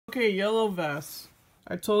Okay, Yellow Vests.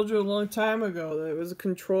 I told you a long time ago that it was a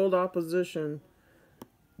controlled opposition.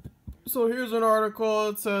 So here's an article.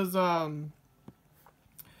 It says,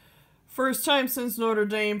 first time since Notre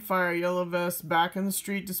Dame fire, Yellow Vests back in the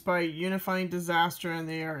street despite unifying disaster and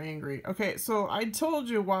they are angry. Okay, so I told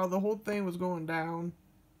you while the whole thing was going down,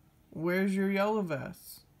 where's your Yellow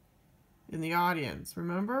Vests? In the audience,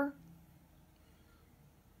 remember?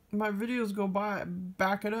 My videos go by,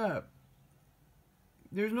 back it up.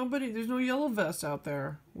 There's no Yellow Vests out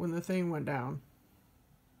there when the thing went down.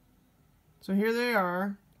 So here they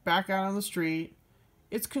are, back out on the street.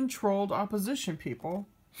 It's controlled opposition, people.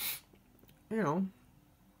 You know.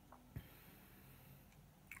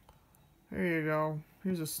 There you go.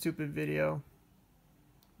 Here's a stupid video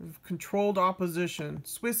of controlled opposition.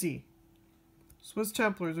 Swissy. Swiss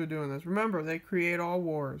Templars are doing this. Remember, they create all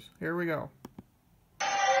wars. Here we go.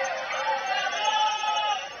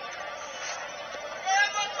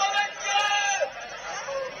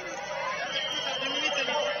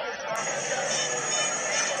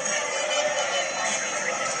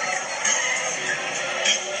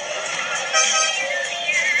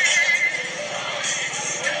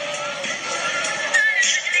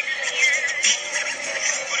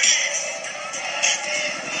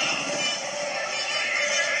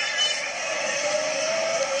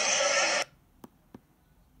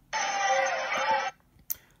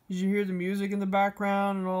 Did you hear the music in the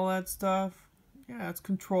background and all that stuff? Yeah, it's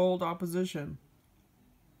controlled opposition.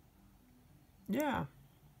 Yeah.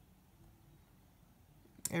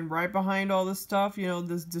 And right behind all this stuff, you know,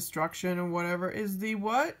 this destruction and whatever, is the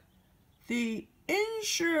what? The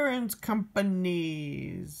insurance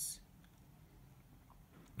companies.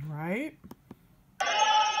 Right?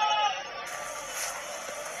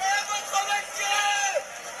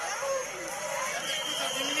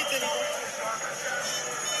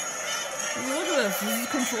 Look at this. This is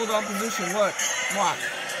controlled opposition. Look. Watch.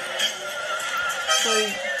 So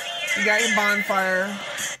you got your bonfire.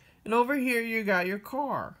 And over here you got your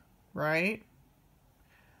car. Right?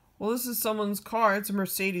 Well, this is someone's car. It's a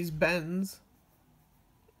Mercedes-Benz.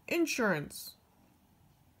 Insurance.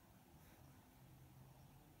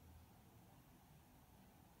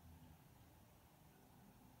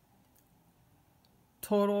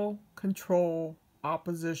 Total control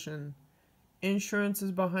opposition. Insurance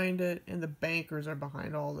is behind it, and the bankers are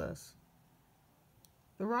behind all this.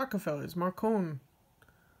 The Rockefellers, Marconi.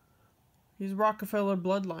 He's Rockefeller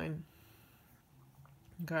bloodline.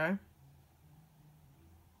 Okay?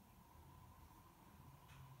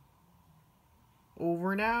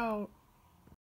 Over and out.